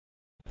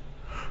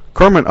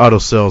Carmen Auto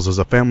Sales is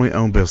a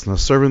family-owned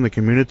business serving the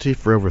community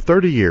for over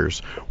 30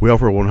 years. We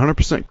offer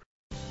 100%.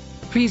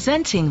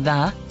 Presenting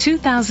the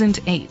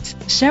 2008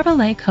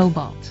 Chevrolet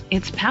Cobalt.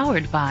 It's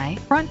powered by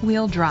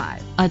front-wheel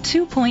drive, a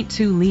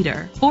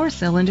 2.2-liter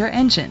four-cylinder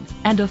engine,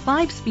 and a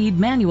 5-speed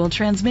manual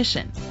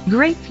transmission.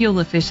 Great fuel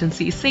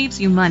efficiency saves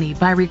you money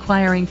by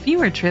requiring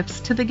fewer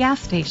trips to the gas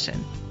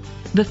station.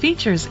 The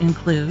features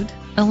include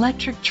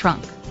electric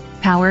trunk,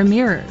 power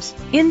mirrors.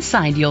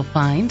 Inside you'll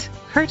find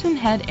curtain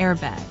head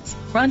airbags,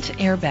 front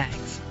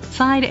airbags,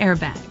 side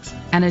airbags,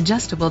 an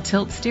adjustable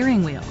tilt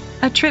steering wheel,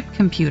 a trip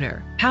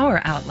computer, power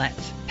outlet,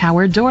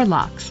 power door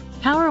locks,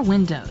 power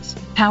windows,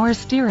 power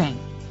steering,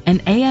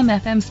 an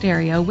AM/FM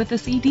stereo with a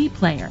CD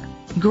player.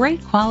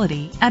 Great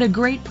quality at a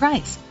great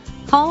price.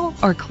 Call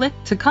or click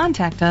to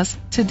contact us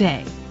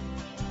today.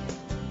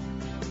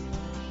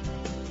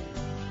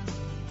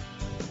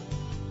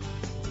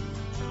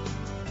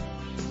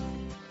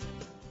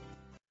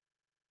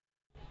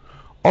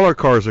 All our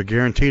cars are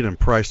guaranteed and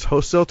priced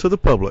wholesale to the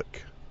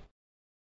public.